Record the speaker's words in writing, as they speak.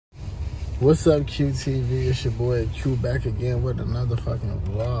What's up, QTV? It's your boy Q back again with another fucking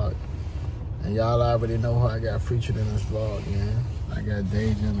vlog. And y'all already know who I got featured in this vlog, man. I got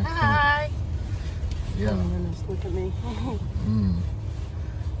Deja in the Hi. Yeah. Oh my goodness, look at me.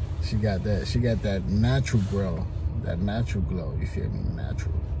 She got that natural glow. That natural glow, you feel me?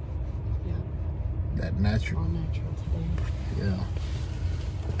 Natural. Yeah. That natural. All natural today. Yeah.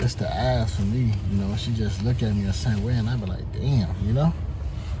 It's the eyes for me, you know. She just look at me the same way and I be like, damn, you know?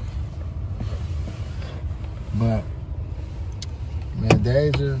 But man,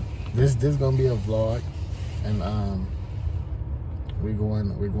 Deja, this gonna be a vlog, and we're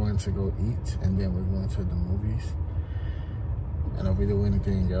going to go eat, and then we're going to the movies. And if we do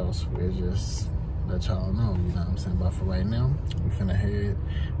anything else, we'll just let y'all know, you know what I'm saying? But for right now, we're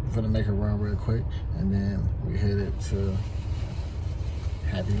finna make a run real quick, and then we headed to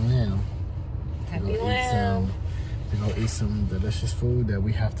Happy Lamb. Happy Lamb. To go eat some delicious food that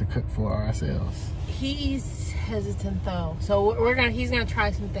we have to cook for ourselves. He's hesitant though, so he's gonna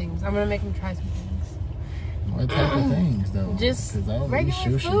try some things. I'm gonna make him try some things. What type of things though? Just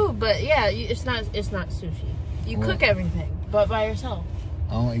regular food, but yeah, it's not sushi. You cook everything, but by yourself.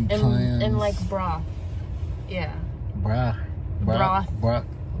 I don't eat clams. And like broth. Yeah. Broth.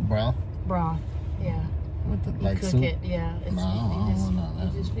 Yeah. With the like cook soup. It. Yeah. It's, no, I don't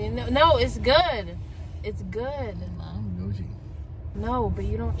want that. No, it's good. It's good. Nah, I'm Gucci. No, but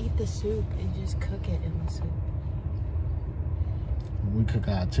you don't eat the soup. You just cook it in the soup. We cook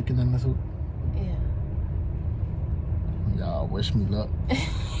our chicken in the soup? Yeah. Y'all wish me luck.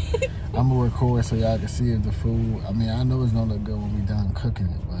 I'm gonna record so y'all can see if the food, I mean, I know it's gonna look good when we done cooking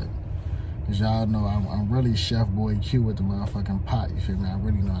it, but as y'all know, I'm really Chef Boy Q with the motherfucking pot, you feel me? I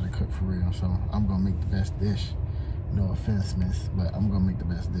really know how to cook for real, so I'm gonna make the best dish. No offense, miss, but I'm gonna make the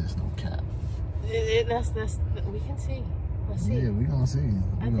best dish, no cap. We can see. Let's see. Yeah, we gonna see.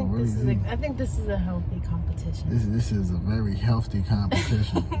 I think this is a healthy competition. This is a very healthy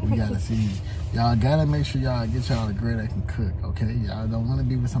competition. We gotta see. Y'all gotta make sure y'all get y'all a girl that can cook, okay? Y'all don't want to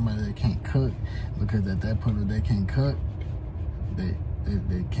be with somebody that can't cook, because at that point, if they can't cook, they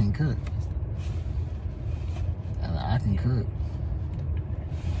can't cook. And I can cook,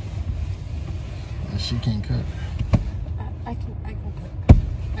 and she can't cook. I can cook.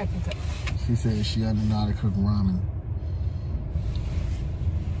 I can cook. She said she doesn't know how to cook ramen.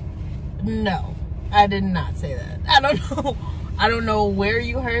 No, I did not say that. I don't know where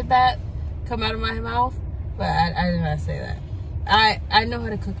you heard that come out of my mouth, but I did not say that. I know how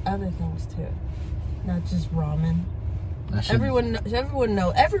to cook other things too, not just ramen. Everyone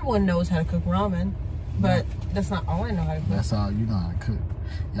knows how to cook ramen, but that's not all I know how to cook. That's all you know how to cook.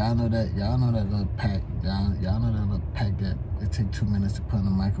 Y'all know that little pack. Y'all know that little pack that it take 2 minutes to put in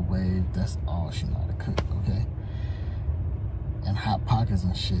the microwave. That's all she know how to cook. Okay. And hot pockets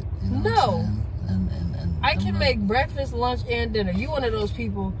and shit. You know what I'm saying? And I can make breakfast, lunch, and dinner. You one of those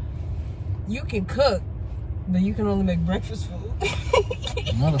people. You can cook, but you can only make breakfast food.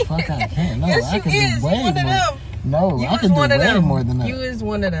 No, the fuck I can't. No, yes, I can do way more. No, I can do way more than that. You is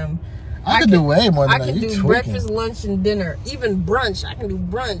one of them. I can do way more than that. I can do breakfast, lunch, and dinner. Even brunch. I can do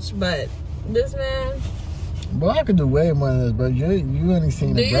brunch, but this man. Boy, I can do way more than this, but you ain't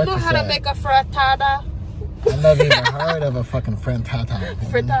seen the breakfast. Do you know how to make a frittata? I never even heard of a fucking frittata.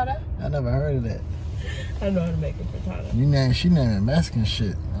 Frittata? I never heard of that. I know how to make a frittata. She named Mexican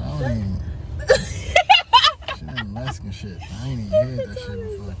shit. She named Mexican shit. I ain't even heard that shit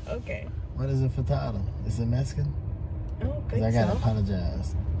before. Okay. What is a frittata? Is it Mexican? I don't think so. I gotta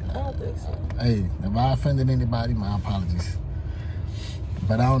apologize. I don't think so. Hey, if I offended anybody, my apologies.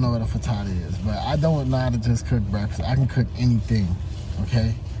 But I don't know what a frittata is. But I don't know how to just cook breakfast. I can cook anything,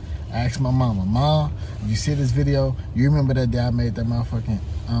 okay? I asked my mama, Mom, if you see this video, you remember that day I made that motherfucking,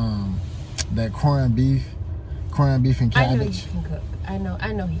 that corned beef and cabbage? I know he can cook. I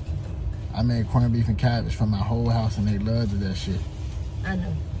know he can cook. I made corned beef and cabbage for my whole house, and they loved that shit. I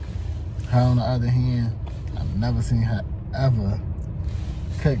know. Her, on the other hand, I've never seen her ever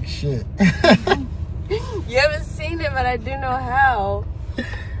cook shit. You haven't seen it, but I do know how.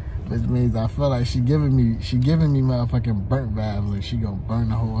 Which means I feel like she giving me motherfucking burnt vibes, like she gonna burn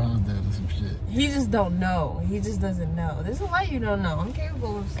the whole house down or some shit. He just don't know. He just doesn't know. There's a lot you don't know. I'm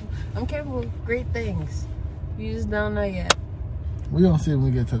capable of great things. You just don't know yet. We gonna see when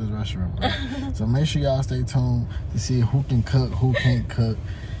we get to this restaurant, right? So make sure y'all stay tuned to see who can cook, who can't cook,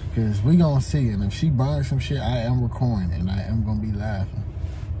 because we gonna see. And if she burns some shit, I am recording and I am gonna be laughing.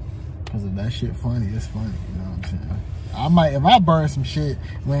 Because if that shit funny, it's funny. You know what I'm saying? If I burn some shit,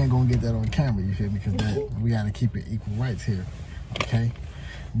 we ain't gonna get that on camera, you feel me? Because we gotta keep it equal rights here, okay?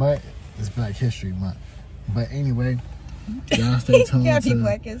 But it's Black History Month. But anyway, Y'all stay tuned. Happy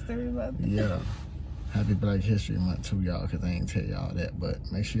Black History Month. Yeah. Happy Black History Month too, y'all, because I ain't tell y'all that. But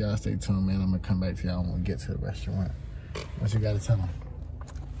make sure y'all stay tuned, man. I'm going to come back to y'all when we get to the restaurant. What you got to tell them?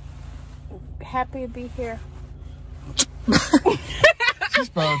 Happy to be here. She's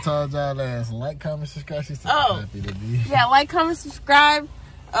probably told y'all last. Like, comment, subscribe. She said happy to be here. Yeah, like, comment, subscribe.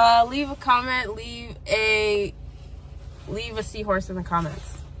 Leave a comment. Leave a seahorse in the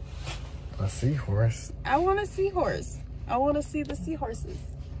comments. A seahorse? I want a seahorse. I want to see the seahorses.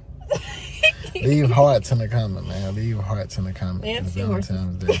 Leave hearts in the comment, man. Leave hearts in the comment. And It's seahorses.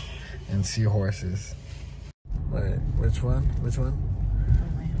 Valentine's Day. And seahorses. Wait, which one? Which one?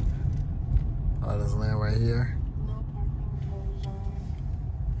 Oh, this land right here.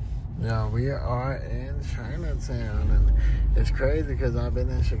 Yeah, we are in Chinatown, and it's crazy because I've been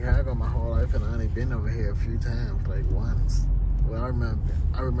in Chicago my whole life, and I only been over here a few times, like once. Well, I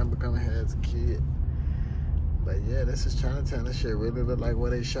remember coming here as a kid. But yeah, this is Chinatown. This shit really look like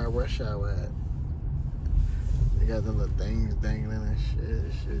where they shot Rush Hour at. They got the little things dangling and shit.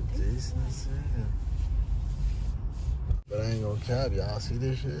 This shit decent as hell. But I ain't gonna cap, y'all see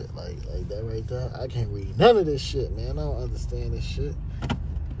this shit? Like that right there? I can't read none of this shit, man. I don't understand this shit.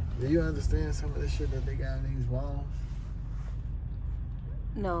 Do you understand some of the shit that they got on these walls?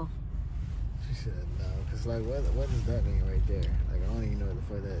 No. She said no, cause like what does that mean right there? Like I don't even know what the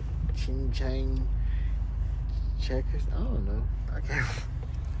fuck that ching chang checkers. I don't know. I can't.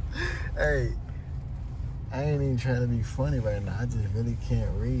 Hey, I ain't even trying to be funny right now. I just really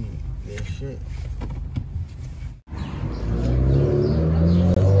can't read this shit.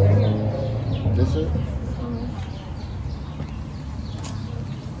 This shit?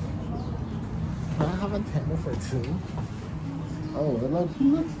 Can I have a table for two? Oh, it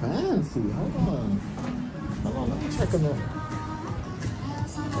look fancy. Hold on, let me check them out.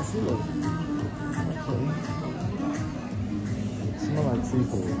 Let's see, look. Okay. Smell like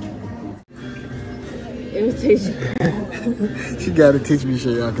seafood. Imitation. She gotta teach me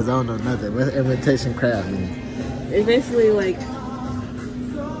shit, y'all, because I don't know nothing. What imitation crab mean? It's basically like,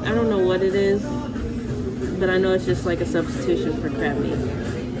 I don't know what it is, but I know it's just like a substitution for crab meat.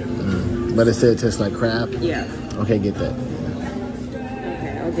 But it said it tastes like crab? Yeah. Okay, get that.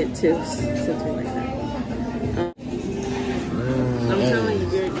 Okay, I'll get two since we like that. I'm telling you,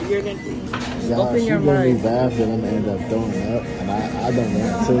 you're gonna open your mind. She gave me vibes that I'm gonna end up throwing up, and I don't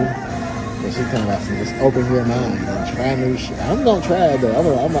want to. But she talking about some just open your mind and try new shit. I'm gonna try it though. I'm a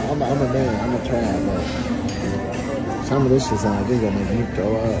man. I'm gonna try it, but some of this shit sounds like this gonna make me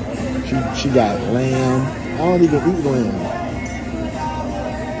throw up. She got lamb. I don't even eat lamb.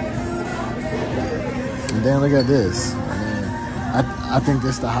 And then look at this. I think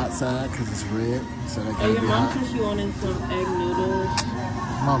this the hot side because it's red. So that Your mom said she wanted some egg noodles.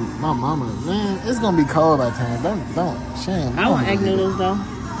 My mama, man, it's gonna be cold by the time. Don't shame. I want egg noodles though.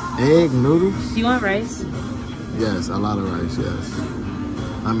 Egg noodles? Do you want rice? Yes, a lot of rice. Yes.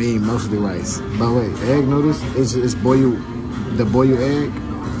 I mean mostly rice. But wait, egg noodles? It's boil egg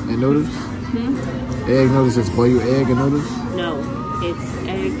and noodles? Egg noodles is boil egg and noodles? No, it's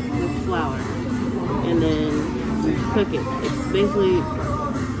egg with flour, and then you cook it. It's basically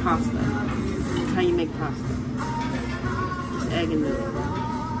pasta. It's how you make pasta. Just egg and noodles.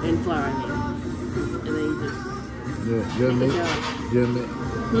 And flour, I mean. And then you just You're meat? You're meat?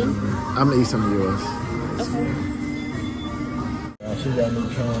 I'm gonna eat some of yours. Okay. She got me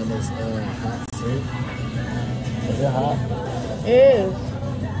trying this hot soup. Is it hot? It is.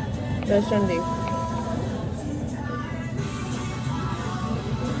 That's trendy.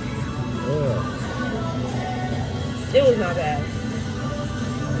 Yeah. It was not bad.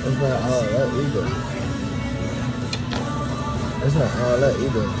 It's not all that either. It's not all that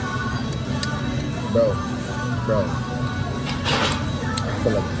either. Bro. I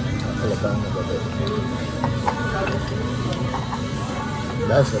feel like I'm gonna bit.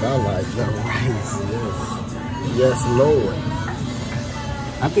 That's what I like, the rice, yes. Yes, Lord.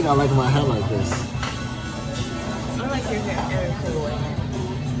 I think I like my hair like this. I like your hair every single way.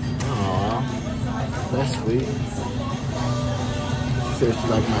 Aww, that's sweet. She said she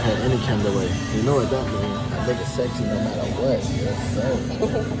like my hair any kind of way. You know what that means? I make it sexy no matter what. Yes, sir.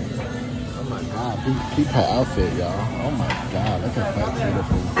 Oh my God, peep her outfit, y'all. Oh my God, look at that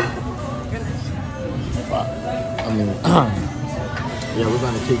beautiful. I mean, yeah, we're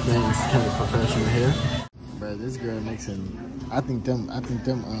gonna keep things kind of professional here. But this girl mixing, I think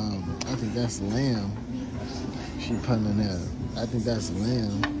that's lamb. She putting in there. I think that's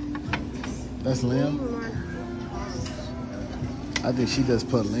lamb. That's lamb? I think she just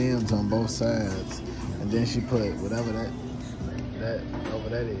put lambs on both sides. And then she put whatever that over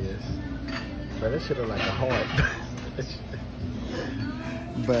that is. But that shit look like a heart.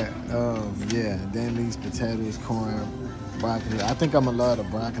 But yeah, then these potatoes, corn, broccoli. I think I'm gonna love the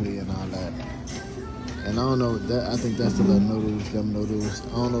broccoli and all that. And I don't know that. I think that's the little noodles, them noodles. I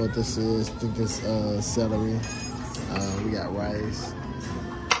don't know what this is. I think it's celery. We got rice,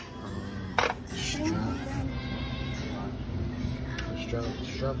 shrimp.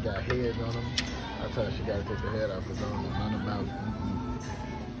 Shrimp got heads on them. I told her she gotta take the head off because I don't know nothing about it.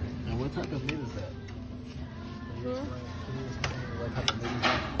 And what type of meat is that? Can you explain what type of meat is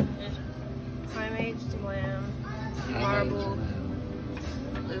that? Prime-aged lamb, marbled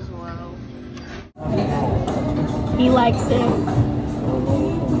as well. He likes it.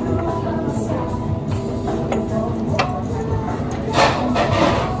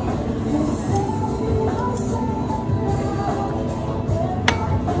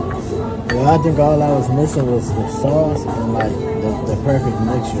 Well, I think all I was missing was the sauce and like the perfect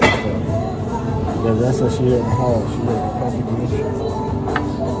mixture. So, yeah, that's what she didn't have. She had the perfect mixture.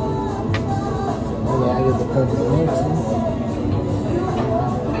 Maybe I get the perfect mixture.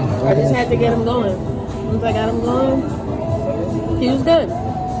 I just had to get him going. Once I got him going, he was good.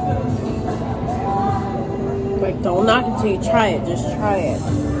 Like, don't knock it till you try it. Just try it.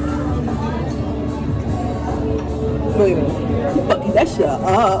 Wait a minute. You fucking that shit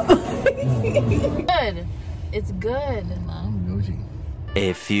up. Good. It's good. I'm Gucci.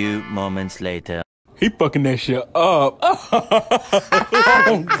 A few moments later. He fucking that shit up.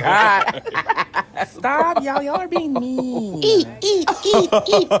 Oh, God. Stop, y'all. Y'all are being mean. Eat.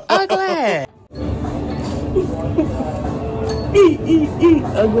 Ugly. Eat,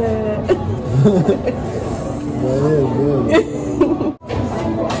 ugly. Good.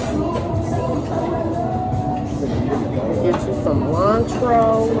 Get you some cilantro.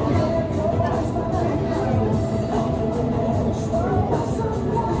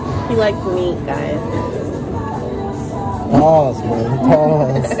 He likes meat, guys. Pause, man.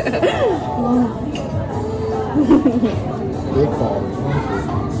 Pause. Big pause.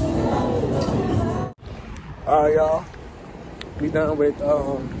 Alright, y'all. We done with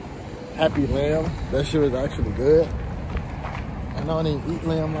Happy Lamb. That shit was actually good. I don't even eat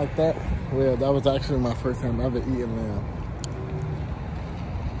lamb like that. Well, that was actually my first time ever eating lamb.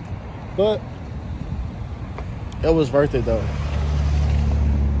 But it was worth it though.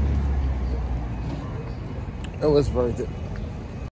 It was worth it.